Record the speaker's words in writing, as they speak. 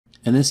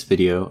In this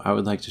video, I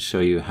would like to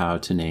show you how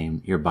to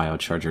name your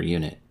BioCharger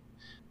unit.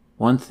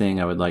 One thing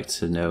I would like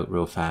to note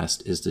real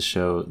fast is to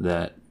show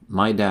that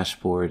my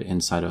dashboard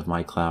inside of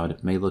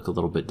myCloud may look a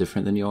little bit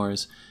different than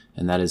yours,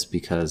 and that is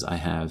because I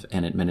have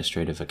an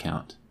administrative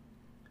account.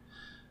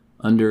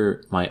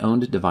 Under my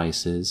owned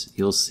devices,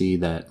 you'll see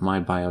that my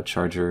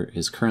BioCharger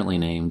is currently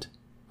named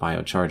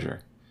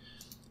BioCharger.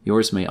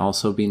 Yours may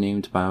also be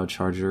named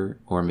BioCharger,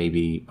 or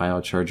maybe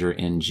BioCharger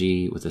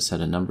NG with a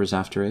set of numbers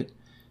after it,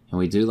 and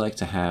we do like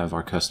to have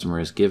our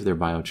customers give their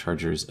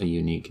BioChargers a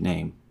unique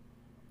name.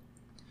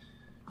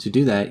 To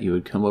do that, you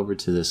would come over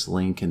to this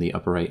link in the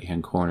upper right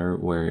hand corner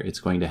where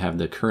it's going to have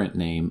the current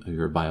name of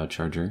your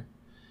BioCharger,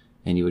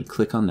 and you would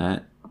click on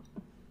that,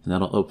 and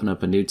that'll open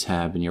up a new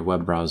tab in your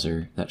web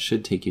browser that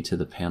should take you to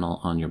the panel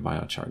on your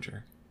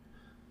BioCharger.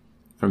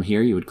 From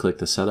here you would click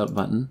the Setup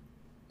button,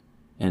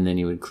 and then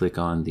you would click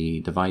on the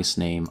Device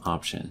Name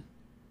option.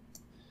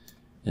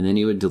 And then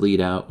you would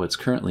delete out what's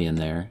currently in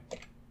there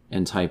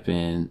and type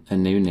in a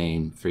new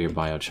name for your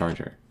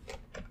BioCharger.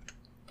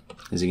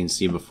 As you can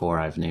see before,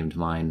 I've named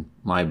mine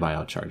my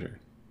BioCharger.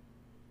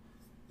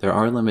 There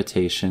are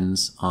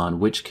limitations on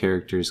which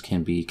characters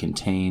can be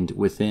contained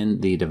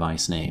within the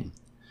device name.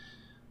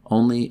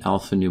 Only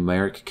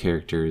alphanumeric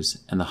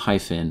characters and the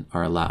hyphen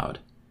are allowed.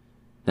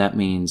 That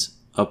means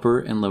upper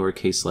and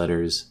lowercase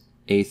letters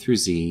A through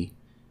Z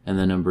and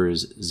the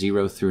numbers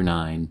 0 through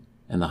 9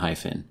 and the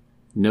hyphen.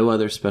 No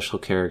other special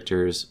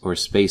characters or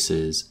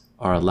spaces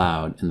are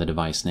allowed in the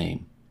device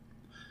name.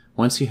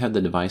 Once you have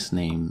the device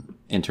name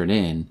entered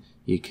in,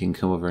 you can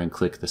come over and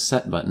click the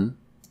Set button,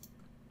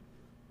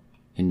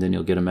 and then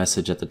you'll get a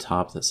message at the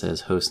top that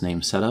says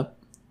Hostname Setup.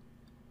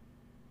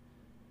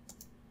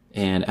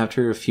 And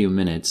after a few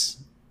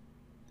minutes,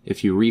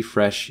 if you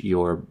refresh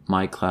your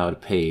myCloud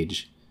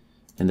page,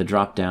 in the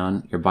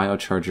drop-down, your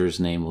BioCharger's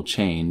name will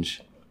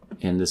change,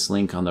 and this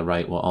link on the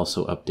right will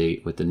also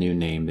update with the new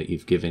name that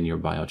you've given your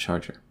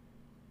BioCharger.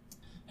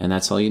 And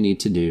that's all you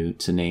need to do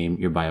to name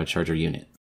your BioCharger unit.